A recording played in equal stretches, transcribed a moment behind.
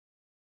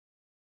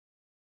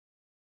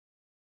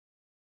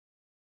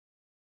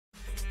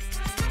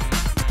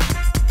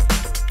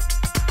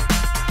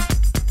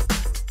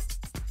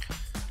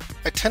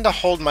tend to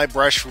hold my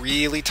brush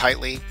really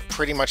tightly,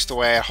 pretty much the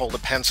way I hold a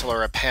pencil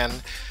or a pen.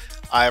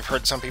 I've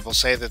heard some people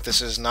say that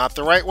this is not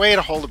the right way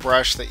to hold a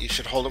brush, that you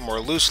should hold it more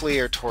loosely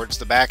or towards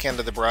the back end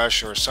of the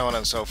brush or so on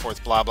and so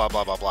forth, blah, blah,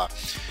 blah, blah, blah.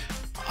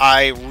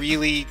 I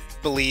really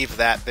believe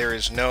that there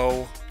is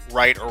no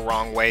right or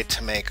wrong way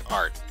to make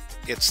art.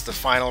 It's the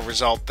final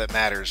result that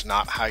matters,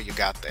 not how you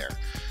got there.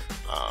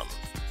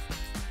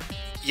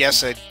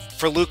 Yes,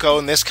 for Lucco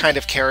and this kind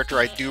of character,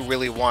 I do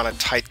really want a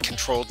tight,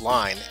 controlled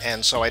line,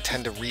 and so I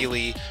tend to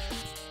really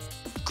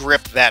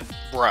grip that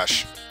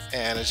brush.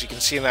 And as you can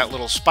see in that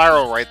little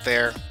spiral right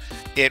there,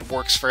 it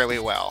works fairly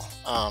well.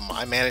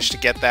 I managed to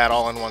get that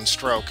all in one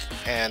stroke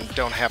and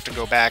don't have to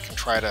go back and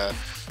try to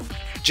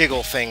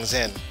jiggle things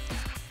in.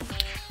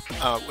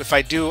 If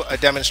I do a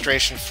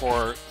demonstration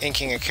for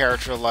inking a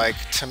character like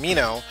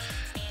Tamino,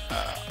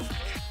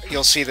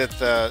 you'll see that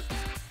the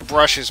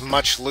brush is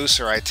much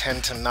looser. I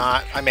tend to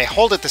not, I may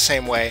hold it the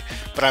same way,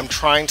 but I'm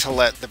trying to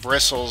let the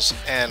bristles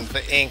and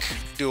the ink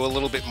do a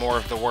little bit more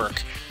of the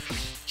work.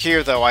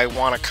 Here though, I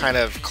want a kind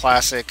of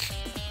classic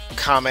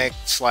comic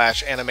 /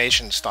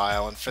 animation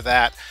style, and for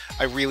that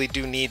I really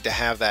do need to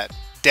have that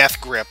death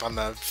grip on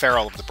the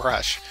ferrule of the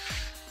brush.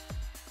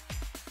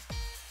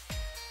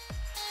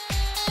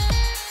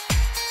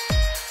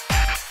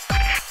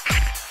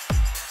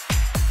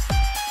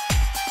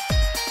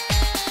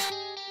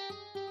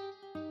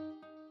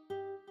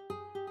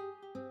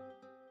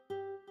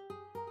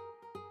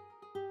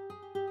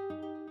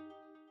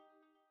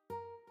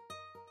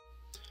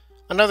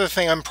 Another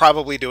thing I'm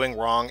probably doing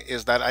wrong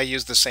is that I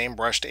use the same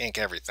brush to ink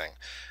everything.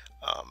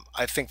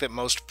 I think that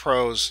most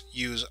pros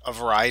use a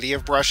variety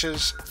of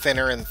brushes,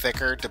 thinner and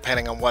thicker,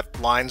 depending on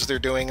what lines they're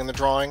doing in the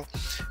drawing,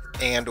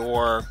 and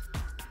or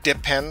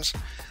dip pens.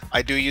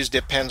 I do use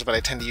dip pens, but I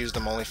tend to use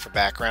them only for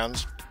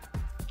backgrounds.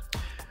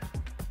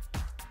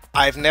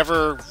 I've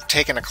never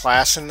taken a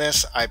class in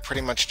this. I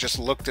pretty much just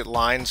looked at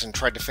lines and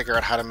tried to figure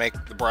out how to make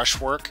the brush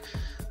work.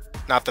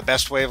 Not the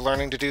best way of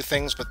learning to do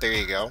things, but there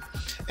you go.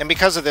 And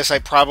because of this, I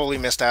probably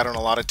missed out on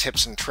a lot of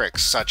tips and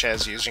tricks, such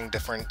as using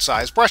different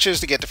size brushes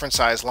to get different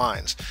size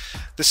lines.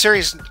 The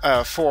Series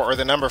 4, or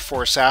the number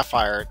 4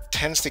 Sapphire,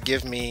 tends to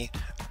give me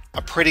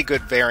a pretty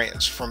good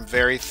variance from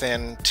very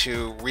thin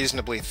to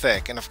reasonably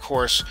thick. And of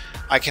course,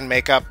 I can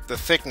make up the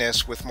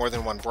thickness with more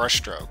than one brush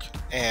stroke.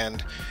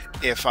 And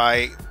if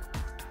I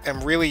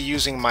am really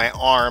using my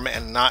arm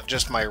and not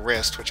just my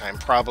wrist, which I'm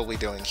probably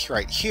doing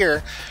right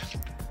here,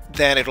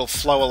 then it'll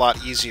flow a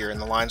lot easier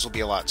and the lines will be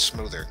a lot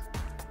smoother.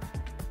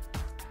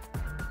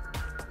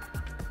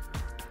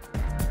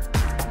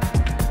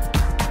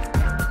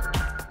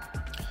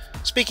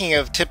 Speaking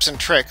of tips and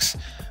tricks,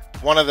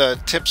 one of the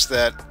tips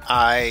that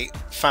I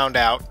found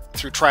out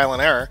through trial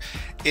and error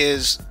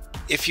is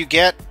if you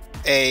get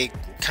a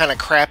kind of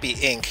crappy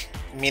ink,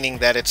 meaning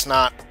that it's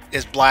not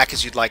as black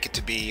as you'd like it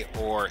to be,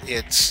 or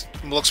it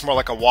looks more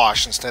like a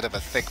wash instead of a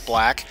thick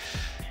black,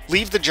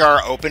 leave the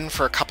jar open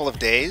for a couple of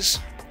days.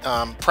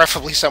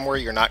 Preferably somewhere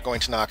you're not going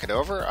to knock it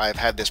over. I've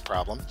had this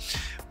problem.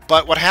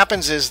 But what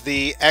happens is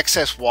the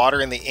excess water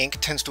in the ink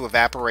tends to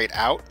evaporate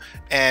out,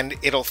 and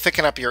it'll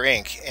thicken up your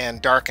ink and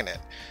darken it.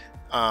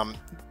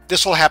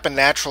 This will happen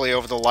naturally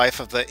over the life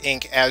of the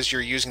ink as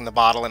you're using the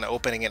bottle and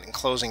opening it and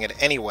closing it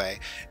anyway.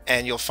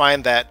 And you'll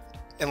find that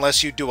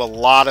unless you do a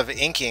lot of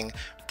inking,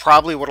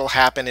 probably what will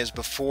happen is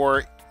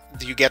before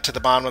you get to the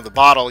bottom of the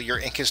bottle, your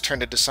ink is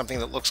turned into something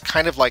that looks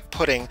kind of like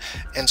pudding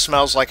and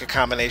smells like a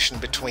combination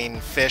between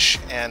fish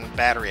and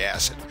battery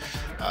acid.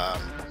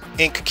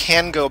 Ink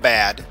can go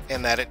bad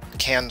in that it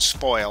can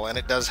spoil, and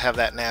it does have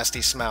that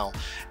nasty smell.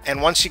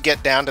 And once you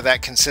get down to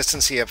that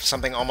consistency of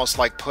something almost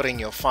like pudding,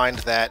 you'll find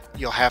that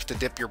you'll have to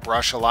dip your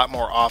brush a lot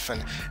more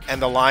often,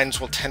 and the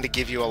lines will tend to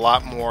give you a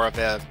lot more of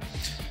a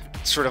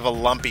sort of a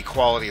lumpy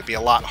quality. It'll be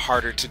a lot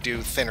harder to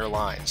do thinner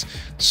lines.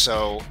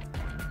 So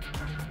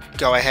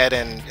go ahead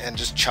and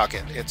just chuck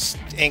it.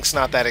 Ink's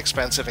not that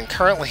expensive, and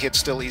currently it's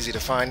still easy to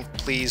find.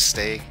 Please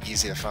stay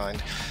easy to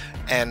find.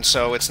 And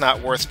so it's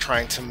not worth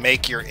trying to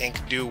make your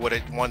ink do what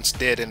it once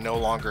did and no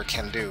longer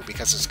can do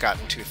because it's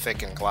gotten too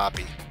thick and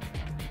gloppy.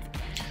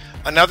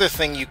 Another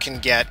thing you can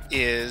get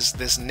is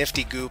this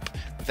nifty goop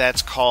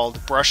that's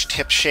called Brush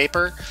Tip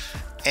Shaper,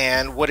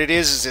 and what it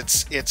is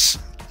it's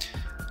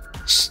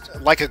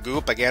like a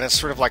goop. Again, it's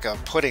sort of like a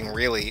pudding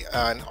really,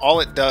 and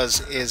all it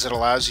does is it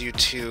allows you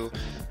to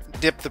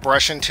dip the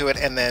brush into it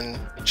and then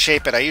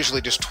shape it. I usually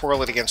just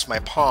twirl it against my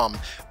palm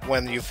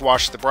when you've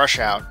washed the brush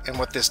out, and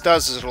what this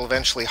does is it'll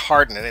eventually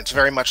harden, and it's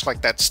very much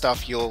like that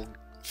stuff you'll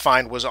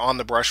find was on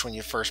the brush when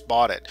you first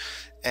bought it,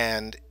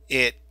 and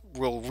it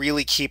will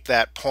really keep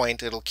that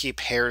point. It'll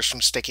keep hairs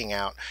from sticking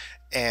out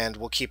and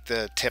will keep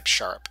the tip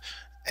sharp.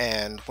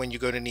 And when you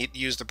go to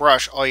use the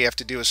brush, all you have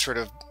to do is sort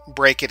of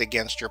break it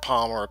against your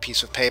palm or a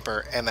piece of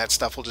paper, and that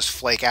stuff will just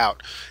flake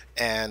out,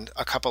 and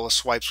a couple of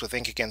swipes with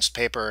ink against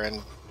paper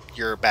and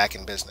you're back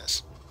in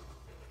business.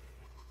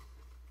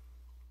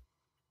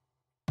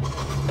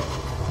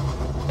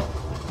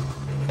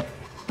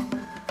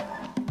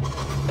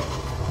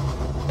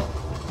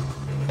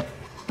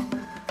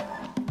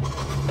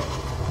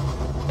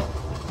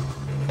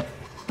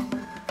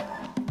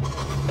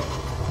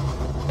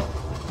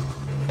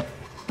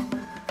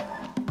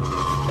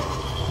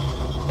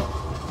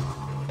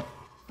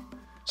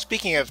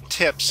 Speaking of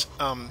tips,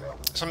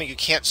 something you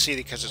can't see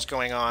because it's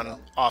going on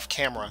off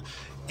camera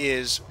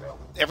is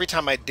every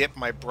time I dip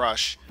my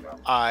brush,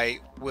 I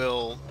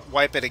will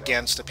wipe it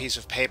against a piece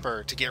of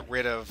paper to get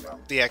rid of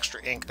the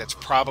extra ink that's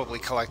probably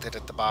collected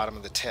at the bottom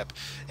of the tip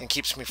and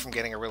keeps me from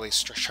getting a really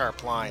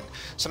sharp line.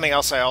 Something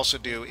else I also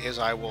do is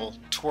I will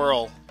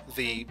twirl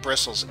the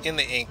bristles in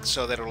the ink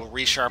so that it'll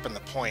resharpen the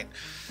point.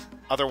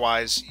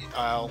 Otherwise,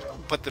 I'll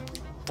put the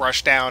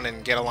brush down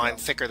and get a line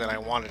thicker than I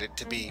wanted it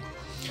to be.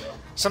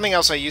 Something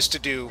else I used to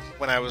do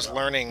when I was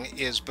learning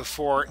is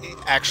before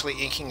actually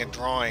inking a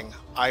drawing,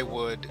 I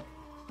would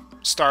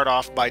start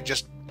off by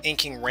just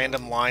inking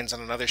random lines on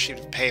another sheet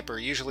of paper,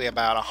 usually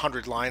about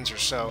 100 lines or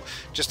so,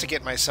 just to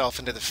get myself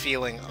into the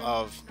feeling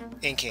of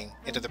inking,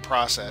 into the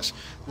process.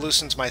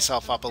 Loosens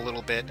myself up a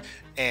little bit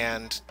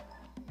and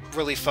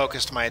really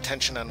focused my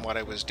attention on what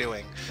I was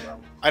doing.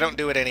 I don't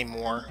do it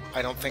anymore.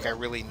 I don't think I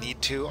really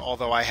need to,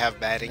 although I have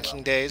bad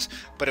inking days,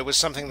 but it was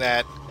something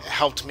that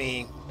helped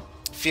me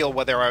feel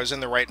whether I was in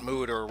the right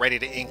mood or ready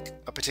to ink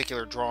a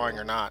particular drawing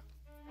or not.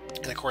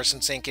 And of course,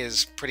 since ink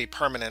is pretty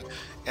permanent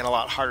and a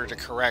lot harder to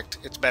correct,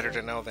 it's better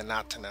to know than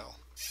not to know.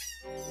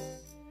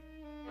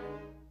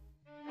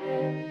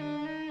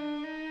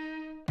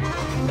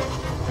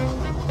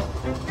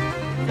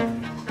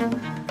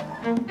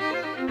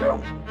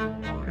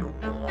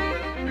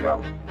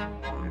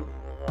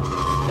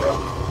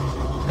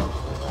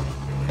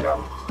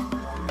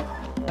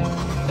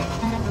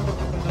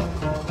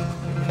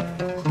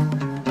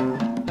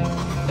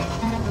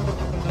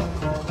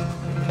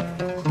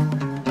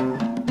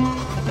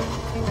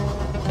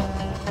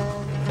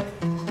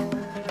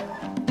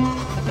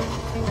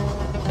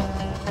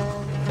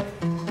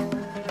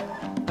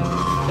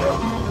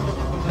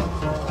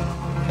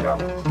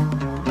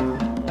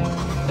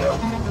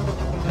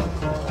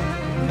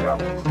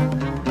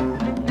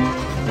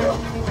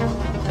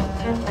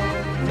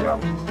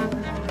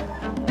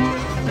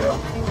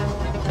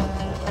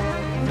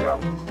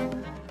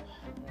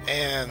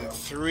 And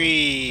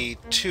 3,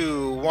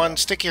 2, 1,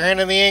 stick your hand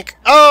in the ink.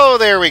 Oh,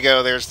 there we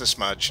go. There's the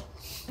smudge.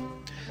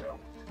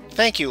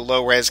 Thank you,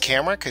 low-res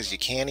camera, because you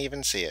can't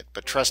even see it.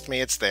 But trust me,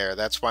 it's there.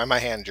 That's why my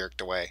hand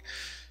jerked away.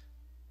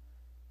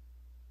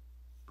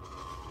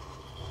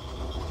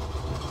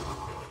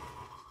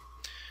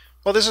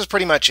 Well, this is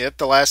pretty much it.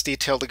 The last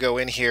detail to go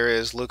in here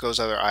is Lucco's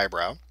other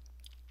eyebrow.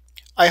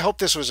 I hope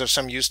this was of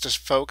some use to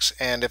folks,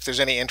 and if there's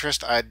any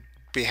interest, I'd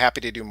be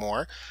happy to do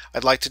more.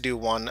 I'd like to do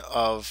one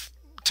of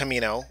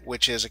Tamino,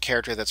 which is a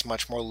character that's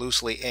much more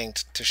loosely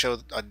inked to show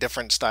a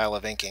different style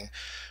of inking.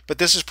 But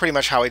this is pretty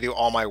much how I do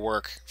all my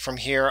work. From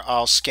here,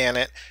 I'll scan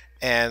it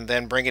and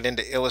then bring it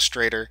into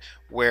Illustrator,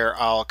 where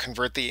I'll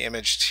convert the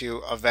image to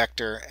a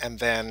vector and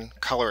then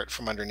color it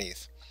from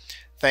underneath.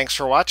 Thanks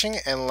for watching,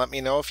 and let me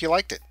know if you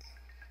liked it.